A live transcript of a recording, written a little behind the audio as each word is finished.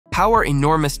How are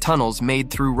enormous tunnels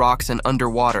made through rocks and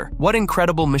underwater? What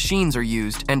incredible machines are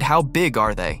used, and how big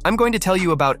are they? I'm going to tell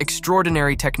you about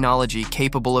extraordinary technology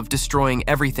capable of destroying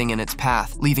everything in its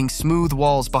path, leaving smooth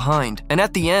walls behind. And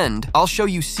at the end, I'll show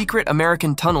you secret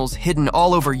American tunnels hidden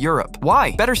all over Europe.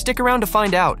 Why? Better stick around to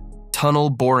find out. Tunnel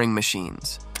boring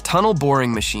machines. Tunnel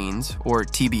boring machines, or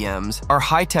TBMs, are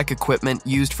high-tech equipment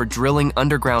used for drilling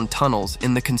underground tunnels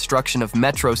in the construction of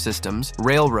metro systems,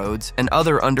 railroads, and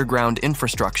other underground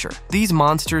infrastructure. These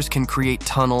monsters can create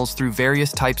tunnels through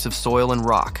various types of soil and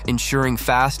rock, ensuring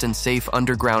fast and safe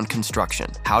underground construction.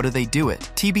 How do they do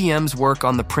it? TBMs work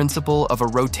on the principle of a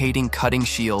rotating cutting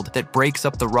shield that breaks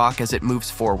up the rock as it moves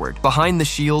forward. Behind the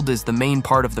shield is the main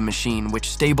part of the machine, which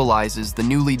stabilizes the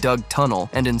newly dug tunnel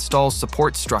and installs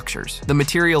support structures. The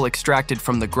material extracted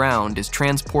from the ground is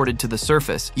transported to the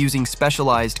surface using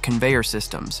specialized conveyor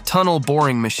systems. Tunnel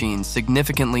boring machines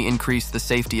significantly increase the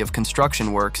safety of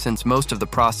construction work since most of the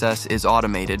process is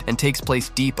automated and takes place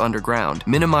deep underground,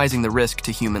 minimizing the risk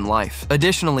to human life.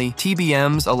 Additionally,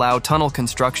 TBMs allow tunnel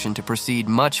construction to proceed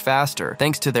much faster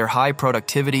thanks to their high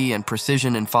productivity and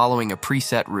precision in following a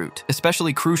preset route,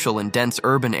 especially crucial in dense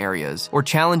urban areas or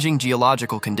challenging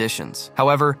geological conditions.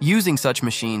 However, using such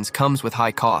machines comes with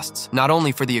high costs, not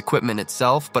only for the equipment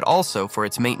itself, but also for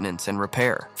its maintenance and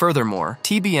repair. Furthermore,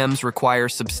 TBMs require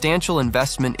substantial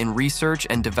investment in research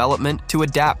and development to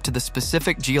adapt to the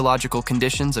specific geological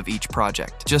conditions of each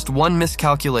project. Just one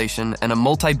miscalculation and a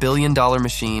multi-billion-dollar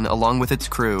machine, along with its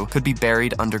crew, could be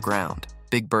buried underground.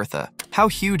 Big Bertha. How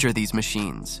huge are these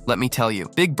machines? Let me tell you,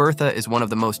 Big Bertha is one of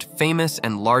the most famous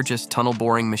and largest tunnel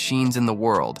boring machines in the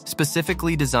world,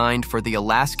 specifically designed for the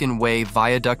Alaskan Way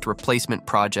Viaduct Replacement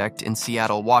Project in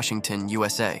Seattle, Washington,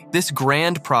 USA. This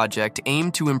grand project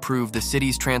aimed to improve the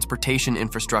city's transportation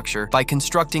infrastructure by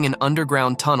constructing an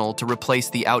underground tunnel to replace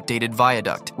the outdated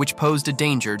viaduct, which posed a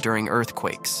danger during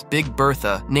earthquakes. Big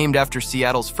Bertha, named after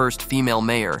Seattle's first female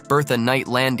mayor, Bertha Knight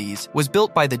Landis, was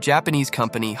built by the Japanese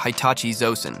company Hitachi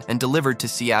Zosen and delivered to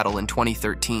Seattle in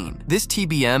 2013. This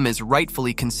TBM is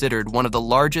rightfully considered one of the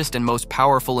largest and most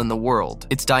powerful in the world.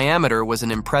 Its diameter was an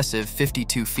impressive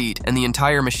 52 feet, and the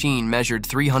entire machine measured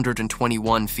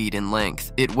 321 feet in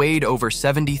length. It weighed over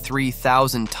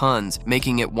 73,000 tons,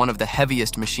 making it one of the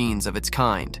heaviest machines of its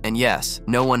kind. And yes,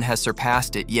 no one has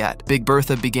surpassed it yet. Big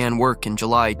Bertha began work in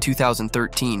July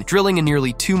 2013, drilling a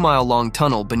nearly 2-mile-long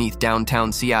tunnel beneath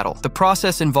downtown Seattle. The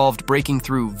process involved breaking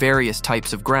through various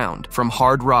types of ground, from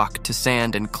hard rock to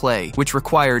sand and clay, which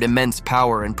required immense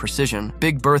power and precision.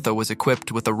 Big Bertha was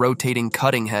equipped with a rotating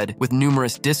cutting head with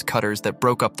numerous disc cutters that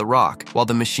broke up the rock, while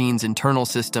the machine's internal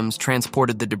systems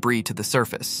transported the debris to the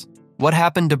surface. What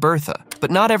happened to Bertha? But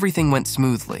not everything went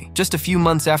smoothly. Just a few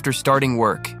months after starting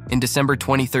work, in December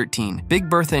 2013, Big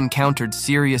Bertha encountered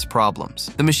serious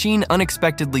problems. The machine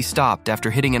unexpectedly stopped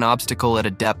after hitting an obstacle at a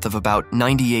depth of about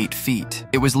 98 feet.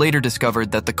 It was later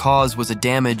discovered that the cause was a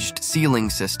damaged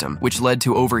sealing system, which led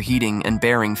to overheating and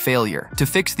bearing failure. To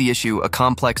fix the issue, a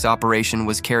complex operation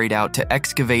was carried out to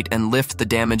excavate and lift the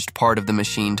damaged part of the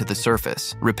machine to the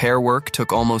surface. Repair work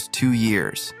took almost 2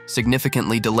 years,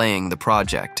 significantly delaying the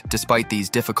project. Despite these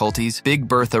difficulties, Big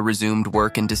Bertha resumed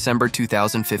work in December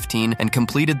 2015 and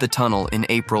completed the tunnel in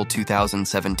April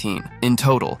 2017. In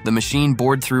total, the machine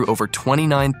bored through over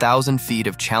 29,000 feet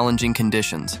of challenging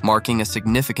conditions, marking a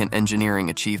significant engineering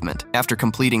achievement. After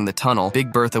completing the tunnel,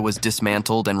 Big Bertha was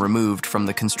dismantled and removed from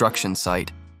the construction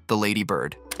site, the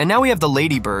Ladybird. And now we have the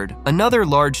Ladybird, another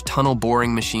large tunnel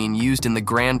boring machine used in the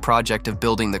grand project of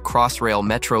building the Crossrail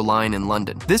metro line in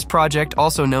London. This project,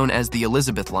 also known as the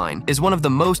Elizabeth Line, is one of the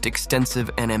most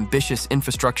extensive and ambitious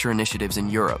infrastructure initiatives in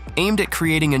Europe, aimed at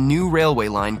creating a new railway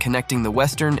line connecting the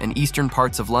western and eastern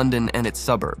parts of London and its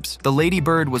suburbs. The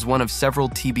Ladybird was one of several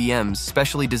TBMs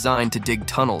specially designed to dig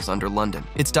tunnels under London.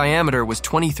 Its diameter was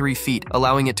 23 feet,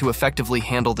 allowing it to effectively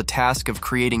handle the task of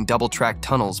creating double-track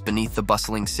tunnels beneath the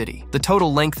bustling city. The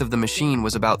total length of the machine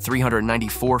was about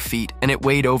 394 feet, and it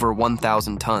weighed over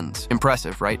 1,000 tons.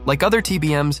 Impressive, right? Like other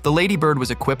TBMs, the Ladybird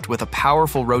was equipped with a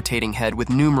powerful rotating head with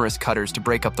numerous cutters to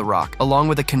break up the rock, along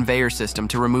with a conveyor system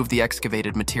to remove the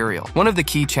excavated material. One of the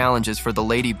key challenges for the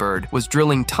Ladybird was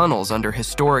drilling tunnels under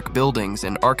historic buildings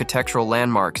and architectural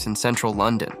landmarks in central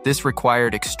London. This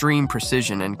required extreme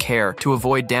precision and care to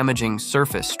avoid damaging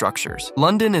surface structures.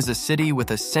 London is a city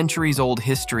with a centuries-old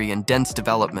history and dense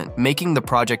development, making the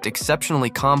project project exceptionally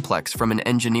complex from an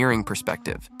engineering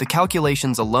perspective. The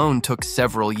calculations alone took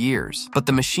several years, but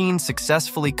the machine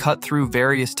successfully cut through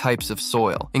various types of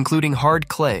soil, including hard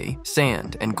clay,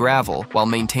 sand, and gravel, while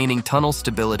maintaining tunnel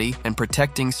stability and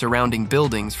protecting surrounding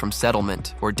buildings from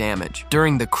settlement or damage.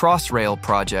 During the Crossrail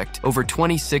project, over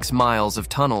 26 miles of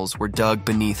tunnels were dug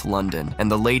beneath London,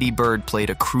 and the Lady Bird played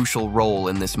a crucial role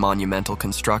in this monumental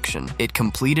construction. It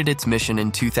completed its mission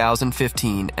in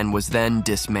 2015 and was then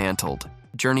dismantled.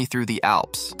 Journey through the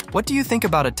Alps. What do you think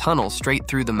about a tunnel straight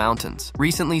through the mountains?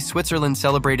 Recently, Switzerland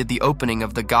celebrated the opening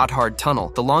of the Gotthard Tunnel,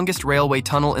 the longest railway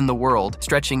tunnel in the world,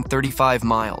 stretching 35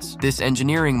 miles. This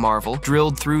engineering marvel,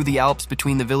 drilled through the Alps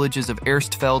between the villages of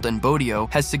Erstfeld and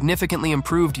Bodio, has significantly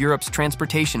improved Europe's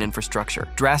transportation infrastructure,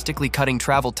 drastically cutting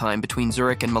travel time between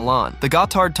Zurich and Milan. The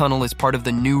Gotthard Tunnel is part of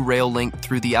the new rail link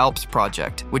through the Alps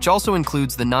project, which also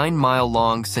includes the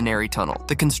 9-mile-long Seneri Tunnel.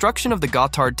 The construction of the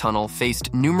Gotthard Tunnel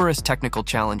faced numerous technical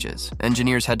challenges.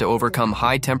 Engineers had to overcome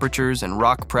high temperatures and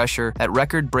rock pressure at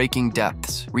record-breaking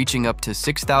depths, reaching up to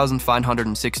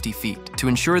 6,560 feet. To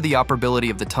ensure the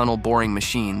operability of the tunnel boring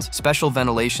machines, special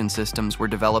ventilation systems were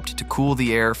developed to cool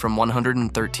the air from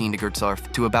 113 degrees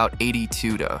to about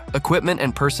 82 degrees. Equipment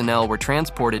and personnel were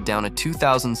transported down a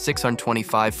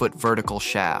 2,625-foot vertical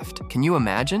shaft. Can you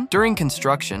imagine? During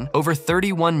construction, over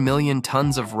 31 million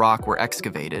tons of rock were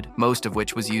excavated, most of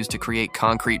which was used to create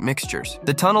concrete mixtures.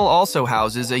 The tunnel also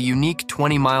houses a unique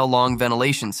 20-mile-long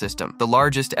ventilation system, the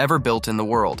largest ever built in the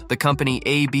world. The company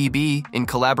ABB, in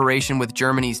collaboration with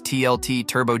Germany's TLT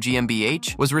Turbo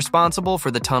GmbH, was responsible for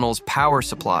the tunnel's power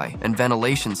supply and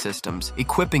ventilation systems,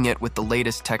 equipping it with the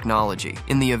latest technology.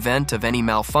 In the event of any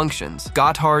malfunctions,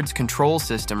 Gotthard's control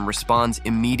system responds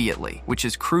immediately, which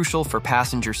is crucial for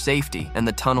passenger safety and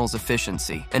the tunnel's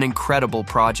efficiency. An incredible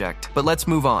project. But let's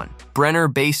move on. Brenner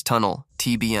Base Tunnel,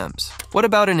 TBMs. What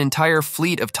about an entire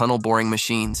fleet of tunnel boring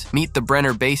machines? Meet the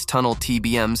Brenner Base Tunnel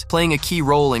TBMs, playing a key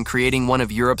role in creating one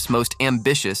of Europe's most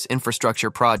ambitious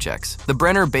infrastructure projects. The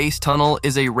Brenner Base Tunnel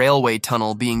is a railway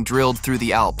tunnel being drilled through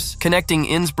the Alps, connecting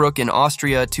Innsbruck in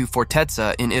Austria to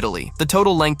Fortezza in Italy. The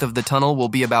total length of the tunnel will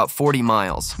be about 40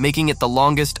 miles, making it the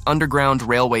longest underground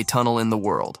railway tunnel in the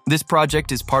world. This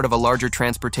project is part of a larger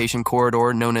transportation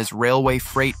corridor known as Railway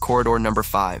Freight Corridor No.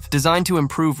 5, designed to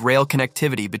improve rail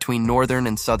connectivity between northern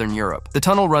and southern Europe. The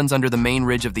tunnel runs under the main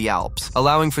ridge of the Alps,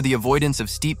 allowing for the avoidance of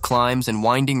steep climbs and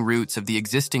winding routes of the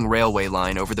existing railway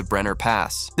line over the Brenner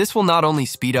Pass. This will not only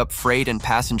speed up freight and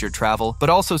passenger travel, but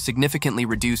also significantly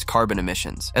reduce carbon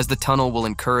emissions, as the tunnel will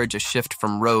encourage a shift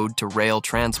from road to rail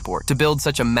transport. To build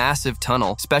such a massive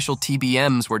tunnel, special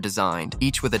TBMs were designed,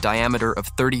 each with a diameter of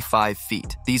 35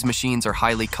 feet. These machines are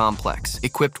highly complex,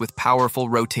 equipped with powerful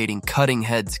rotating cutting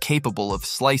heads capable of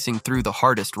slicing through the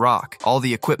hardest rock. All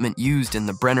the equipment used in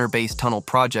the Brenner Base Tunnel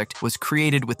project was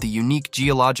created with the unique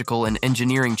geological and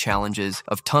engineering challenges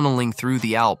of tunneling through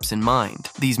the Alps in mind.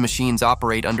 These machines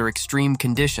operate under extreme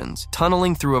conditions,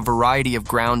 tunneling through a variety of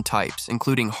ground types,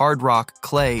 including hard rock,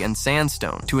 clay, and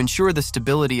sandstone. To ensure the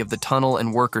stability of the tunnel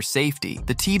and worker safety,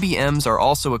 the TBMs are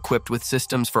also equipped with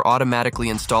systems for automatically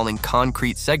installing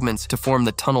concrete segments to form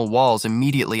the tunnel walls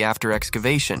immediately after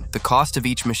excavation. The cost of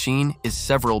each machine is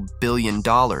several $billion.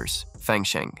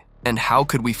 Fangsheng. And how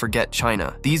could we forget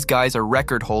China? These guys are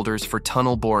record holders for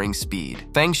tunnel boring speed.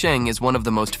 Fangsheng is one of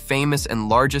the most famous and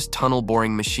largest tunnel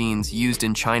boring machines used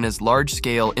in China's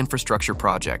large-scale infrastructure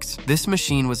projects. This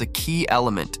machine was a key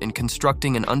element in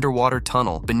constructing an underwater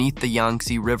tunnel beneath the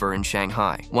Yangtze River in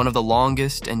Shanghai, one of the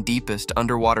longest and deepest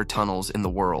underwater tunnels in the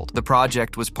world. The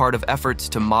project was part of efforts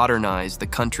to modernize the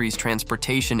country's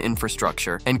transportation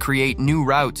infrastructure and create new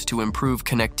routes to improve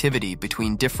connectivity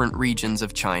between different regions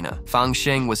of China.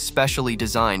 Fangsheng was specially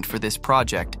designed for this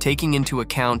project, taking into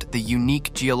account the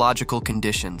unique geological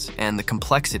conditions and the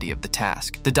complexity of the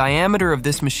task. The diameter of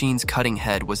this machine's cutting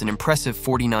head was an impressive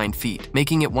 49 feet,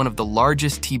 making it one of the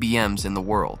largest TBMs in the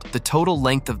world. The total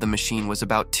length of the machine was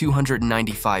about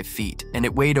 295 feet, and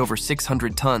it weighed over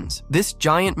 600 tons. This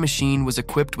giant machine was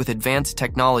equipped with advanced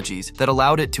technologies that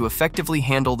allowed it to effectively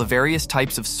handle the various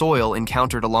types of soil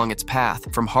encountered along its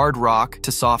path, from hard rock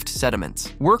to soft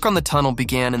sediments. Work on the tunnel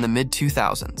began in the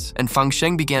mid-2000s, and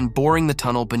Fangsheng began boring the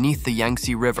tunnel beneath the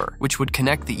Yangtze River, which would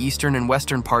connect the eastern and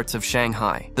western parts of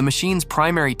Shanghai. The machine's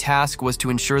primary task was to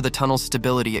ensure the tunnel's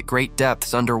stability at great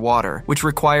depths underwater, which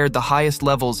required the highest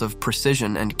levels of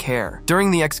precision and care. During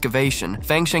the excavation,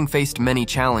 Fangsheng faced many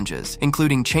challenges,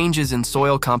 including changes in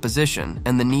soil composition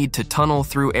and the need to tunnel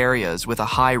through areas with a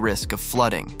high risk of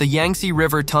flooding. The Yangtze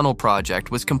River Tunnel project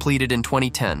was completed in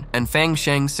 2010, and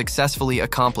Fangsheng successfully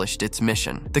accomplished its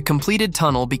mission. The completed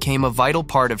tunnel became a vital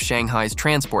part part of Shanghai's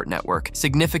transport network,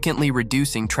 significantly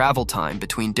reducing travel time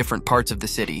between different parts of the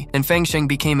city, and Fangsheng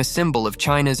became a symbol of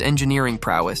China's engineering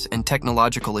prowess and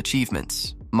technological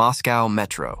achievements. Moscow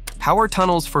Metro. How are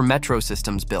tunnels for metro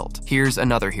systems built? Here's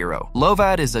another hero.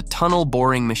 Lovat is a tunnel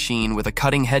boring machine with a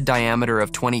cutting head diameter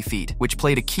of 20 feet, which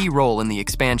played a key role in the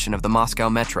expansion of the Moscow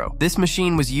Metro. This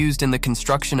machine was used in the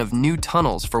construction of new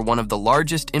tunnels for one of the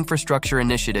largest infrastructure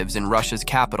initiatives in Russia's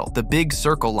capital, the Big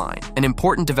Circle Line, an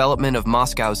important development of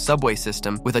Moscow's subway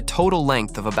system with a total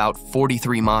length of about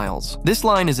 43 miles. This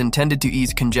line is intended to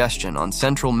ease congestion on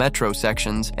central metro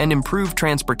sections and improve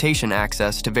transportation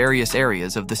access to various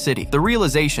areas of the city. The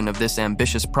realization of this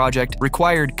ambitious project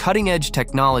required cutting-edge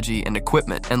technology and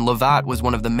equipment, and Lovat was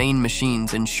one of the main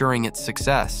machines ensuring its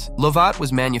success. Lovat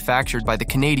was manufactured by the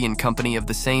Canadian company of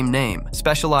the same name,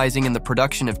 specializing in the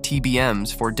production of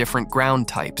TBMs for different ground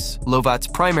types. Lovat's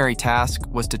primary task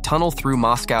was to tunnel through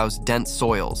Moscow's dense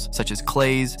soils, such as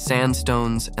clays,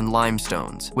 sandstones, and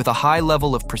limestones, with a high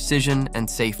level of precision and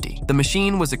safety. The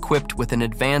machine was equipped with an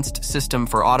advanced system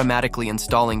for automatically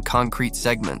installing concrete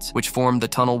segments, which formed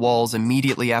the tunnel walls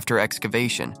immediately after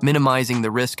excavation, minimizing the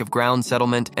risk of ground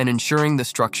settlement and ensuring the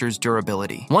structure's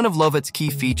durability. One of Lovat's key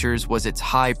features was its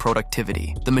high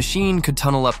productivity. The machine could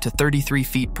tunnel up to 33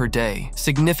 feet per day,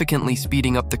 significantly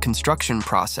speeding up the construction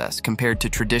process compared to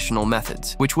traditional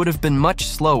methods, which would have been much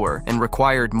slower and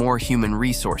required more human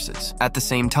resources. At the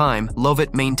same time,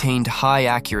 Lovat maintained high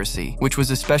accuracy, which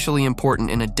was especially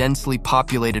important in a densely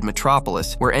populated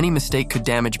metropolis where any mistake could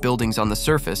damage buildings on the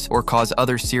surface or cause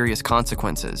other serious consequences.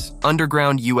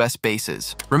 Underground U.S.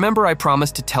 bases. Remember I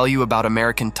promised to tell you about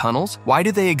American tunnels? Why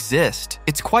do they exist?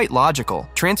 It's quite logical.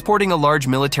 Transporting a large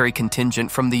military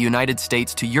contingent from the United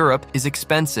States to Europe is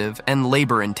expensive and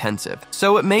labor-intensive,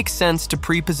 so it makes sense to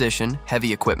pre-position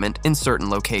heavy equipment in certain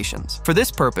locations. For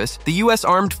this purpose, the U.S.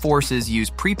 Armed Forces use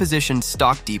pre-positioned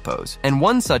stock depots, and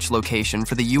one such location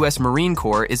for the U.S. Marine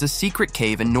Corps is a secret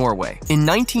cave in Norway. In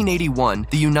 1981,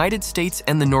 the United States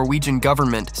and the Norwegian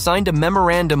government signed a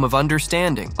memorandum of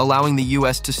understanding allowing the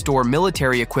U.S. to store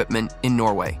military equipment in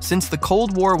Norway. Since the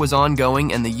Cold War was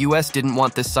ongoing and the U.S. didn't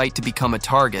want this site to become a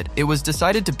target, it was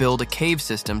decided to build a cave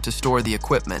system to store the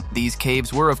equipment. These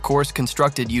caves were, of course,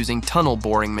 constructed using tunnel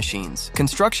boring machines.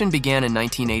 Construction began in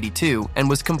 1982 and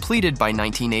was completed by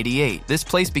 1988. This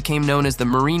place became known as the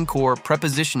Marine Corps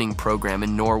Prepositioning Program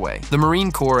in Norway. The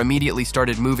Marine Corps immediately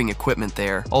started moving equipment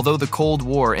there, although the Cold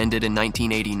War ended in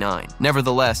 1989.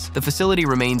 Nevertheless, the facility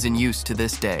remains in use to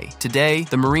this day. Today,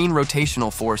 the Marine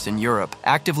Rotational Force in Europe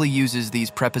actively uses these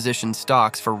prepositioned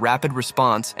stocks for rapid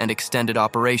response and extended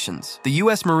operations. The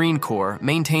U.S. Marine Corps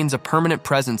maintains a permanent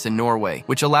presence in Norway,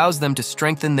 which allows them to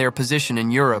strengthen their position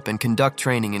in Europe and conduct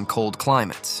training in cold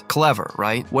climates. Clever,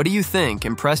 right? What do you think?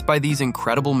 Impressed by these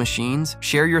incredible machines?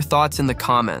 Share your thoughts in the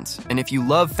comments. And if you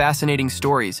love fascinating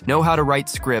stories, know how to write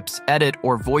scripts, edit,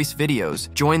 or voice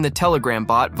videos, join the Telegram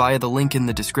bot via the link in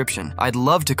the description. I'd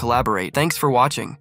love to collaborate. Thanks for watching.